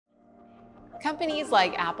Companies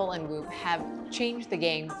like Apple and Whoop have changed the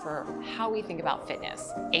game for how we think about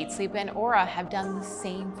fitness. 8 Sleep and Aura have done the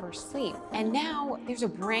same for sleep. And now there's a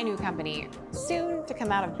brand new company, soon to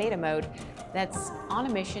come out of beta mode, that's on a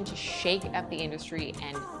mission to shake up the industry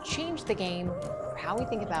and change the game for how we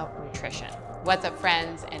think about nutrition. What's up,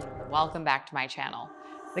 friends, and welcome back to my channel.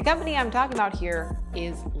 The company I'm talking about here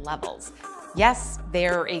is Levels. Yes,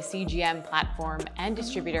 they're a CGM platform and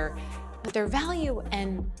distributor, but their value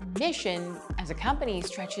and mission as a company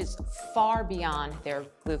stretches far beyond their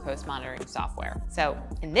glucose monitoring software. So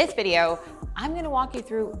in this video, I'm gonna walk you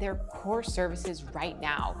through their core services right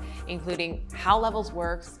now, including how Levels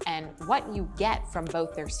works and what you get from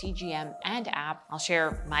both their CGM and app. I'll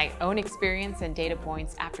share my own experience and data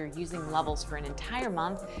points after using Levels for an entire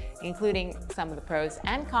month, including some of the pros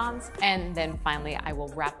and cons. And then finally, I will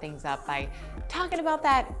wrap things up by talking about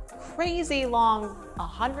that crazy long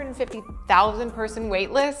 150,000 person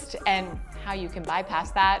wait list and how you can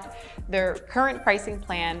bypass that, their current pricing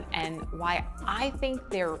plan, and why I think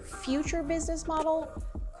their future business model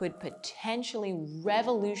could potentially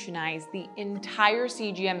revolutionize the entire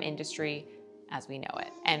CGM industry as we know it.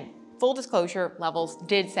 And full disclosure, Levels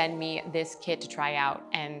did send me this kit to try out,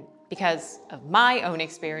 and because of my own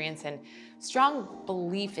experience and strong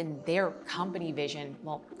belief in their company vision,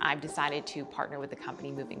 well, I've decided to partner with the company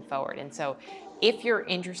moving forward. And so if you're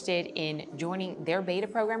interested in joining their beta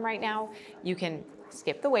program right now, you can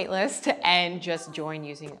skip the waitlist and just join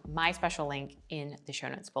using my special link in the show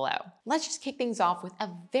notes below. Let's just kick things off with a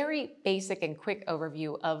very basic and quick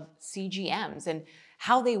overview of CGMs and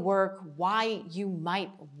how they work, why you might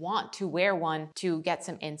want to wear one to get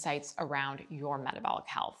some insights around your metabolic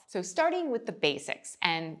health. So starting with the basics,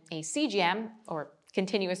 and a CGM, or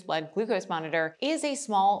continuous blood glucose monitor, is a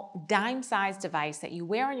small dime-sized device that you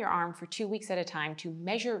wear on your arm for 2 weeks at a time to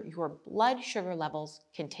measure your blood sugar levels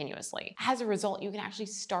continuously. As a result, you can actually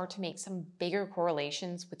start to make some bigger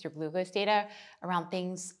correlations with your glucose data around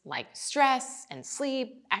things like stress and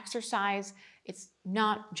sleep, exercise. It's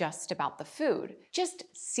not just about the food. Just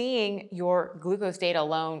seeing your glucose data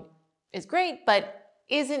alone is great, but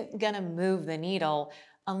isn't gonna move the needle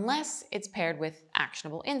unless it's paired with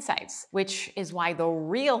actionable insights, which is why the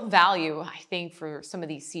real value, I think, for some of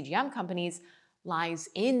these CGM companies lies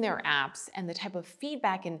in their apps and the type of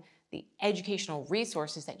feedback and the educational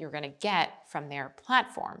resources that you're gonna get from their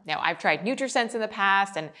platform. Now, I've tried NUTRISENSE in the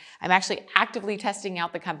past, and I'm actually actively testing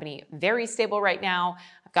out the company VERISTABLE right now.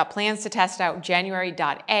 I've got plans to test out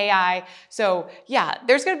January.ai. So yeah,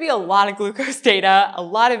 there's gonna be a lot of glucose data, a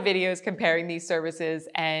lot of videos comparing these services,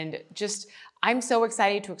 and just I'm so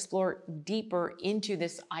excited to explore deeper into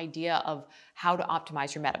this idea of how to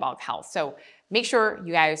optimize your metabolic health. So make sure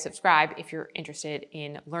you guys subscribe if you're interested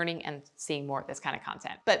in learning and seeing more of this kind of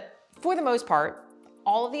content. But for the most part,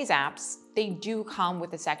 all of these apps, they do come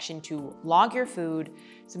with a section to log your food,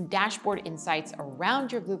 some dashboard insights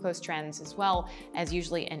around your glucose trends, as well as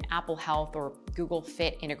usually an Apple Health or Google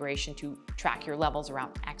Fit integration to track your levels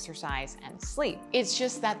around exercise and sleep. It's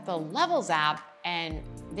just that the Levels app and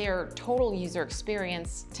their total user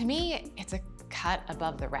experience, to me, it's a cut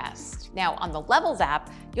above the rest. Now, on the Levels app,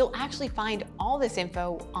 you'll actually find all this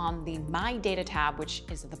info on the My Data tab, which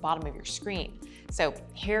is at the bottom of your screen. So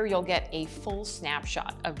here you'll get a full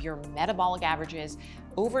snapshot of your metabolic averages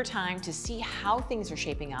over time to see how things are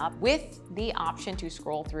shaping up, with the option to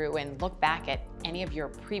scroll through and look back at any of your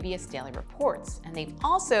previous daily reports. And they've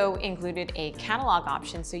also included a catalog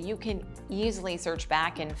option so you can easily search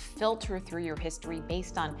back and filter through your history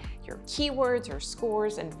based on your keywords or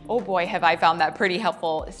scores. And oh boy, have I found that pretty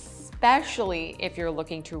helpful, especially if you're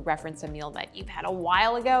looking to reference a meal that you've had a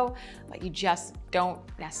while ago, but you just don't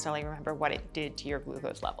necessarily remember what it did to your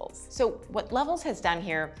glucose levels. So what Levels has done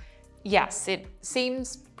here, yes, it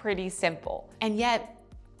seems pretty simple, and yet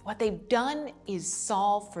what they've done is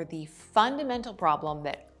solve for the fundamental problem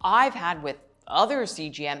that I've had with other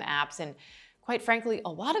CGM apps and, quite frankly, a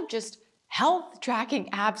lot of just health tracking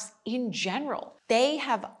apps in general. They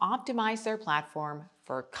have optimized their platform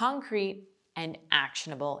for concrete and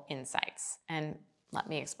actionable insights. And let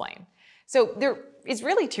me explain. So there is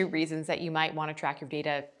really 2 reasons that you might want to track your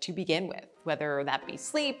data to begin with, whether that be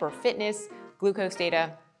sleep or fitness, glucose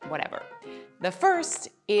data, whatever. The first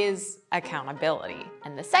is accountability,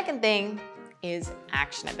 and the second thing is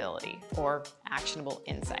actionability, or actionable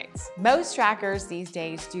insights. Most trackers these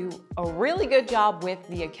days do a really good job with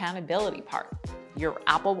the accountability part. Your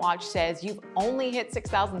Apple Watch says you've only hit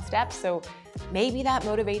 6,000 steps, so maybe that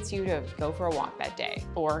motivates you to go for a walk that day.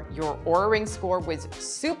 Or your Oura Ring score was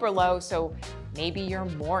super low, so maybe you're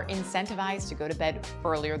more incentivized to go to bed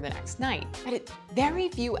earlier the next night. But very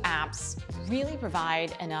few apps really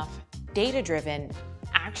provide enough data-driven,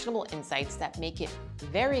 actionable insights that make it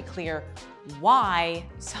very clear why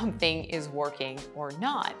something is working or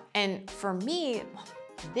not. And for me,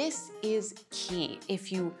 this is key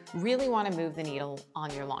if you really want to move the needle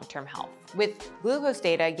on your long-term health. With glucose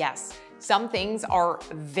data, yes, some things are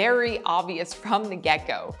very obvious from the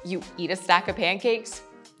get-go. You eat a stack of pancakes,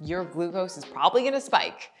 your glucose is probably going to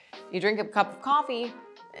spike. You drink a cup of coffee,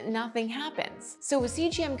 nothing happens. So a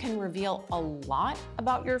CGM can reveal a lot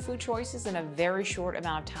about your food choices in a very short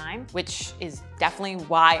amount of time, which is definitely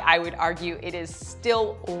why I would argue it is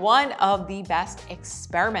still one of the best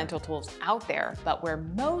experimental tools out there. But where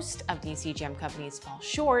most of these CGM companies fall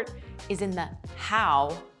short is in the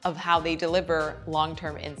how of how they deliver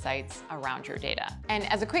long-term insights around your data.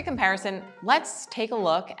 And as a quick comparison, let's take a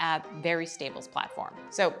look at VERISTABLE's platform.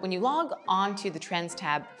 So when you log on to the Trends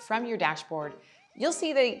tab from your dashboard, you'll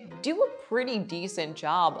see they do a pretty decent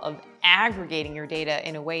job of aggregating your data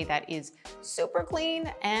in a way that is super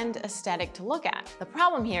clean and aesthetic to look at. The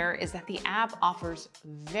problem here is that the app offers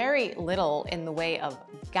very little in the way of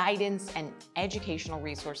guidance and educational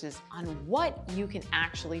resources on what you can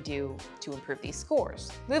actually do to improve these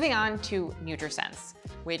scores. Moving on to NUTRISENSE,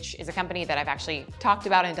 which is a company that I've actually talked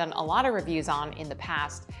about and done a lot of reviews on in the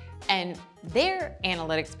past. And their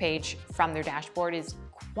analytics page from their dashboard is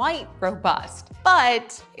quite robust,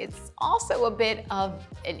 but it's also a bit of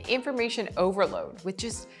an information overload with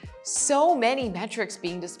just so many metrics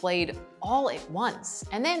being displayed all at once.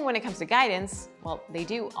 And then when it comes to guidance, well, they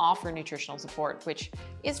do offer nutritional support, which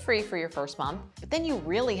is free for your first month, but then you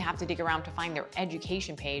really have to dig around to find their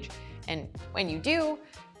education page. And when you do,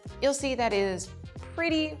 you'll see that it is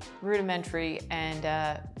pretty rudimentary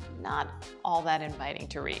and not all that inviting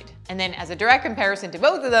to read. And then as a direct comparison to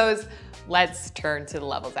both of those, let's turn to the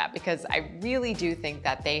Levels app, because I really do think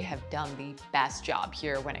that they have done the best job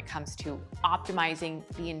here when it comes to optimizing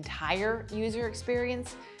the entire user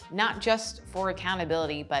experience, not just for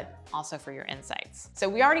accountability, but also for your insights. So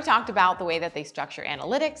we already talked about the way that they structure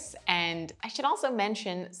analytics, and I should also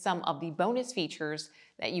mention some of the bonus features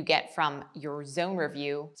that you get from your zone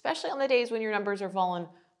review, especially on the days when your numbers are falling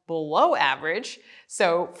below average.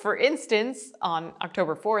 So for instance, on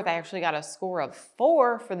October 4th, I actually got a score of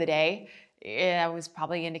 4 for the day. I was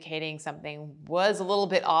probably indicating something was a little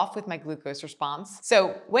bit off with my glucose response.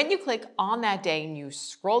 So when you click on that day and you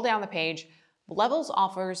scroll down the page, Levels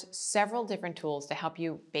offers several different tools to help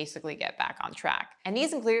you basically get back on track. And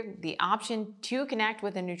these include the option to connect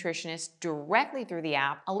with a nutritionist directly through the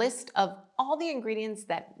app, a list of all the ingredients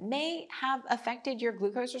that may have affected your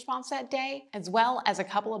glucose response that day, as well as a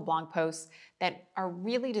couple of blog posts that are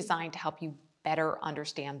really designed to help you better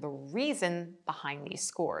understand the reason behind these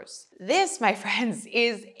scores. This, my friends,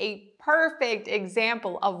 is a perfect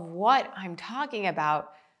example of what I'm talking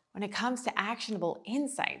about when it comes to actionable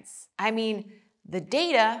insights. I mean, the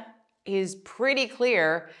data is pretty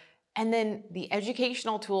clear, and then the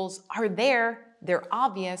educational tools are there, they're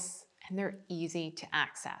obvious, and they're easy to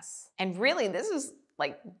access. And really, this is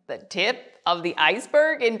like the tip of the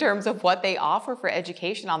iceberg in terms of what they offer for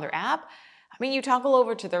education on their app. I mean, you toggle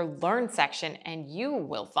over to their Learn section and you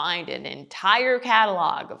will find an entire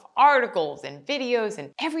catalog of articles and videos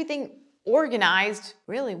and everything organized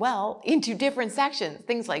really well into different sections,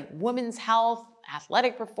 things like women's health,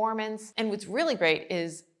 athletic performance. And what's really great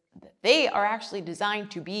is that they are actually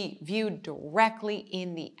designed to be viewed directly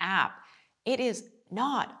in the app. It is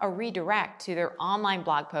not a redirect to their online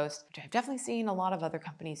blog post, which I've definitely seen a lot of other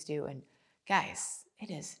companies do. And guys,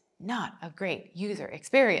 it is not a great user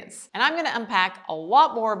experience. And I'm gonna unpack a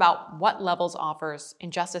lot more about what Levels offers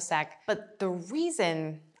in just a sec, but the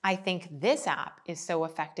reason I think this app is so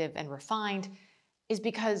effective and refined is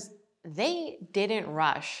because they didn't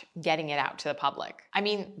rush getting it out to the public. I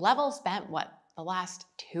mean, Levels spent, the last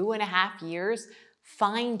 2.5 years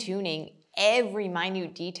fine-tuning every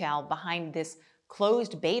minute detail behind this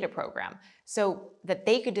closed beta program so that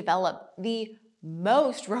they could develop the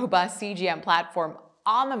most robust CGM platform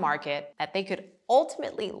on the market that they could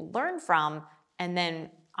ultimately learn from and then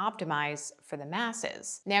optimize for the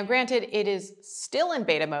masses. Now, granted, it is still in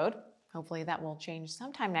beta mode. Hopefully that will change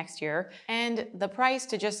sometime next year. And the price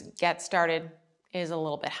to just get started is a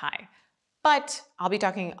little bit high. But I'll be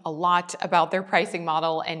talking a lot about their pricing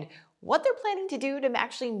model and what they're planning to do to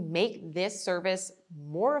actually make this service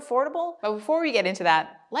more affordable. But before we get into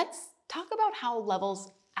that, let's talk about how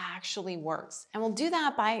Levels actually works. And we'll do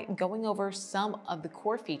that by going over some of the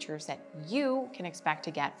core features that you can expect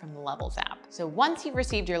to get from the Levels app. So once you've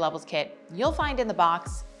received your Levels kit, you'll find in the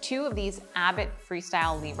box 2 of these Abbott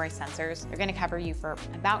Freestyle Libre sensors. They're gonna cover you for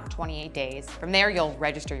about 28 days. From there, you'll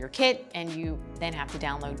register your kit and you then have to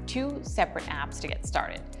download 2 separate apps to get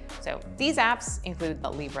started. So these apps include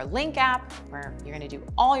the Libra Link app, where you're gonna do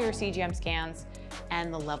all your CGM scans,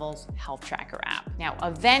 and the Levels Health Tracker app. Now,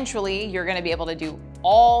 eventually, you're gonna be able to do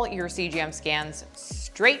all your CGM scans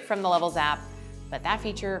straight from the Levels app, but that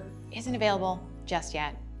feature isn't available just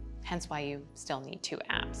yet, hence why you still need 2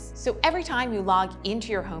 apps. So every time you log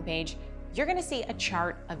into your homepage, you're gonna see a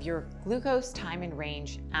chart of your glucose time and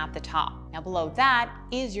range at the top. Now below that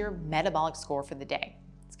is your metabolic score for the day.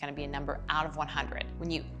 It's gonna be a number out of 100. When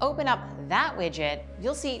you open up that widget,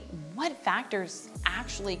 you'll see what factors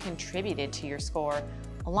actually contributed to your score,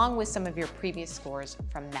 along with some of your previous scores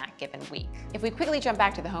from that given week. If we quickly jump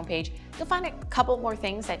back to the homepage, you'll find a couple more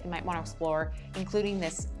things that you might want to explore, including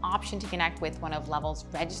this option to connect with one of Levels'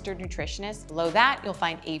 registered nutritionists. Below that, you'll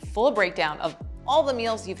find a full breakdown of all the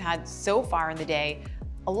meals you've had so far in the day,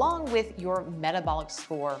 along with your metabolic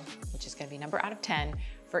score, which is going to be number out of 10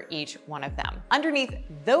 for each one of them. Underneath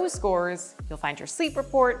those scores, you'll find your sleep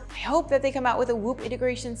report. I hope that they come out with a Whoop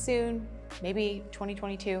integration soon, maybe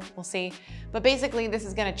 2022, we'll see. But basically, this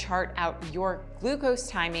is going to chart out your glucose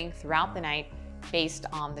timing throughout the night based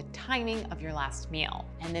on the timing of your last meal.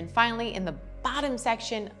 And then finally, in the bottom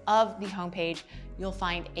section of the homepage, you'll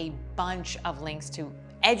find a bunch of links to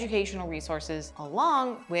educational resources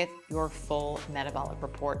along with your full metabolic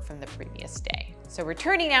report from the previous day. So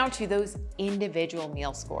returning now to those individual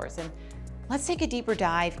meal scores, and let's take a deeper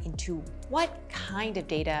dive into what kind of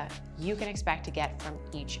data you can expect to get from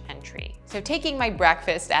each entry. So taking my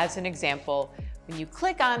breakfast as an example, when you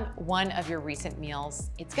click on one of your recent meals,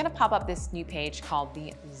 it's gonna pop up this new page called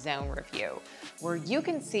the Zone Review, where you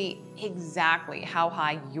can see exactly how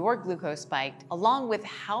high your glucose spiked, along with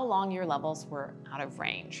how long your levels were out of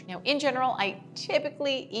range. Now, in general, I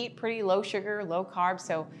typically eat pretty low sugar, low carb,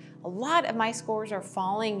 so a lot of my scores are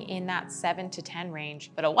falling in that 7 to 10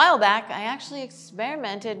 range. But a while back, I actually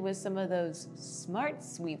experimented with some of those Smart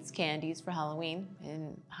Sweets candies for Halloween.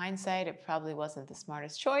 In hindsight, it probably wasn't the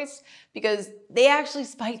smartest choice because they actually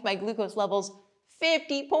spiked my glucose levels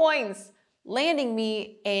 50 points, landing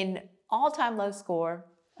me an all-time low score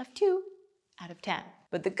of 2 out of 10.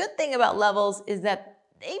 But the good thing about Levels is that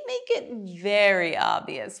they make it very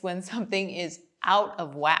obvious when something is out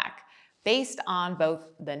of whack, based on both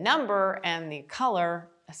the number and the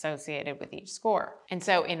color associated with each score. And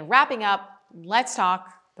so in wrapping up, let's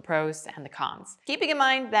talk the pros and the cons. Keeping in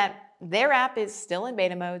mind that their app is still in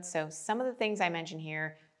beta mode, so some of the things I mentioned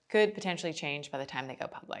here could potentially change by the time they go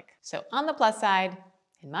public. So on the plus side,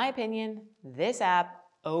 in my opinion, this app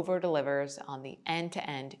over-delivers on the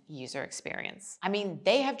end-to-end user experience. I mean,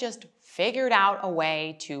 they have just figured out a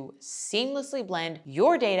way to seamlessly blend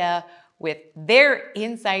your data with their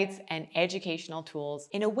insights and educational tools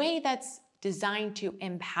in a way that's designed to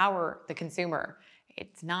empower the consumer.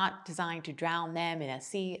 It's not designed to drown them in a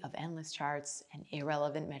sea of endless charts and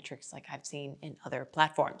irrelevant metrics like I've seen in other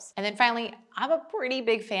platforms. And then finally, I'm a pretty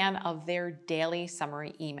big fan of their daily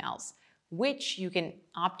summary emails, which you can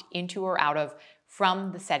opt into or out of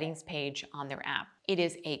from the settings page on their app. It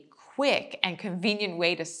is a quick and convenient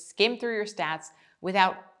way to skim through your stats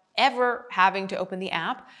without ever having to open the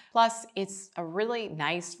app. Plus, it's a really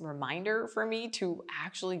nice reminder for me to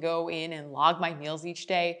actually go in and log my meals each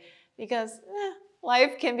day because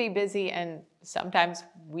life can be busy and sometimes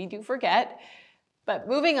we do forget. But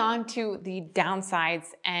moving on to the downsides,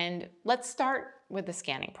 and let's start with the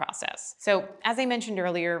scanning process. So as I mentioned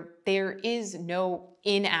earlier, there is no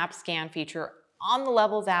in-app scan feature on the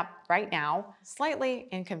Levels app right now. Slightly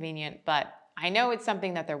inconvenient, but I know it's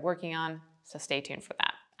something that they're working on, so stay tuned for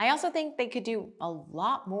that. I also think they could do a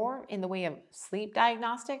lot more in the way of sleep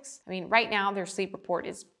diagnostics. I mean, right now their sleep report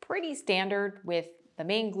is pretty standard, with the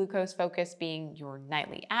main glucose focus being your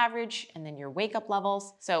nightly average and then your wake-up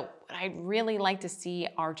levels. So what I'd really like to see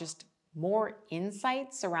are just more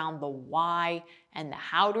insights around the why and the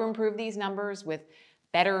how to improve these numbers with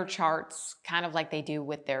better charts, kind of like they do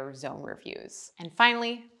with their zone reviews. And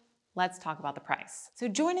finally, let's talk about the price. So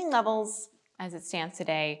joining Levels, as it stands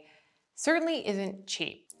today, certainly isn't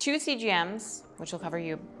cheap. 2 CGMs, which will cover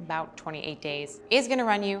you about 28 days, is gonna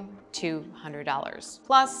run you $200.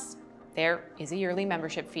 Plus, there is a yearly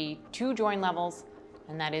membership fee to join Levels,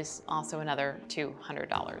 and that is also another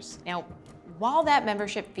 $200. Now, while that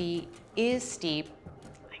membership fee is steep,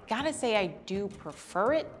 I gotta say I do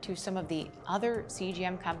prefer it to some of the other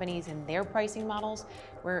CGM companies and their pricing models,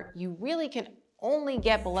 where you really can only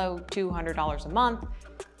get below $200 a month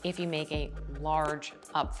if you make a large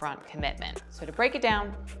upfront commitment. So to break it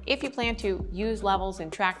down, if you plan to use Levels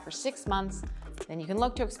and track for 6 months, then you can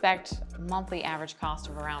look to expect a monthly average cost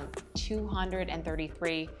of around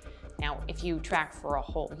 $233. Now, if you track for a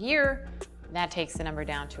whole year, that takes the number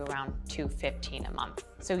down to around $215 a month.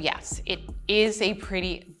 So yes, it is a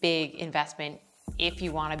pretty big investment if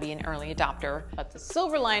you want to be an early adopter. But the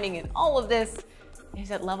silver lining in all of this is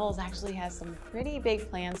that Levels actually has some pretty big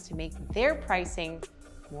plans to make their pricing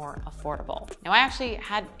more affordable. Now, I actually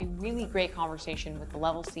had a really great conversation with the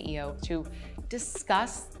Levels CEO to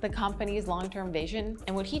discuss the company's long-term vision.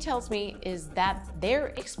 And what he tells me is that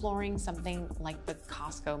they're exploring something like the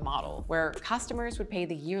Costco model, where customers would pay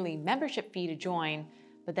the yearly membership fee to join,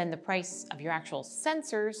 but then the price of your actual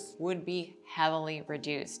sensors would be heavily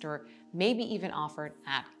reduced, or maybe even offered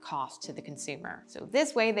at cost to the consumer. So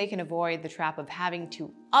this way they can avoid the trap of having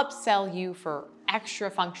to upsell you for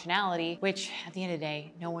extra functionality, which at the end of the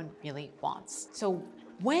day, no one really wants. So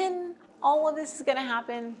when all of this is gonna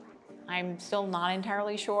happen, I'm still not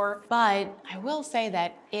entirely sure, but I will say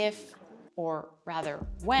that if, or rather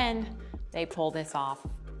when, they pull this off,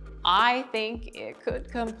 I think it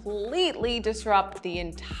could completely disrupt the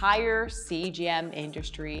entire CGM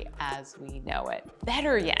industry as we know it.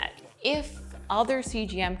 Better yet, if other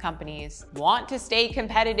CGM companies want to stay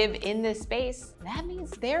competitive in this space, that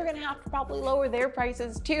means they're gonna have to probably lower their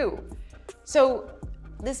prices too. So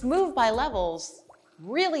this move by Levels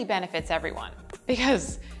really benefits everyone,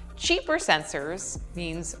 because cheaper sensors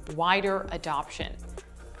means wider adoption.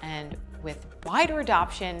 And with wider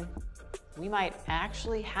adoption, we might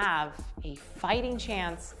actually have a fighting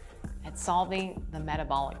chance at solving the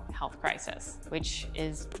metabolic health crisis, which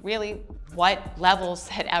is really what Levels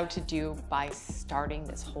set out to do by starting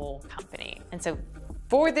this whole company. And so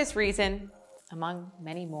for this reason, among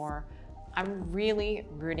many more, I'm really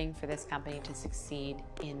rooting for this company to succeed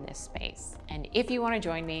in this space. And if you want to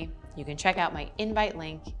join me, you can check out my invite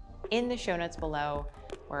link in the show notes below,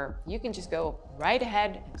 where you can just go right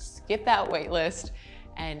ahead and skip that waitlist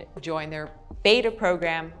and join their beta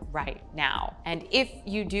program right now. And if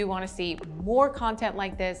you do want to see more content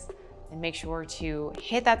like this, then make sure to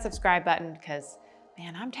hit that subscribe button, because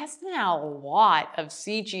man, I'm testing out a lot of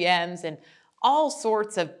CGMs and all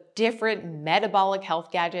sorts of different metabolic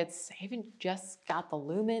health gadgets. I even just got the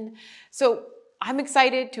Lumen. So I'm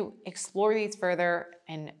excited to explore these further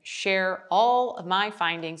and share all of my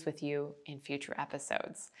findings with you in future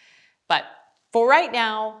episodes. But for right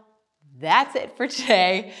now, that's it for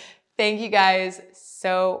today. Thank you guys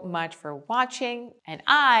so much for watching, and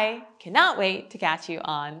I cannot wait to catch you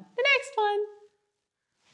on the next one.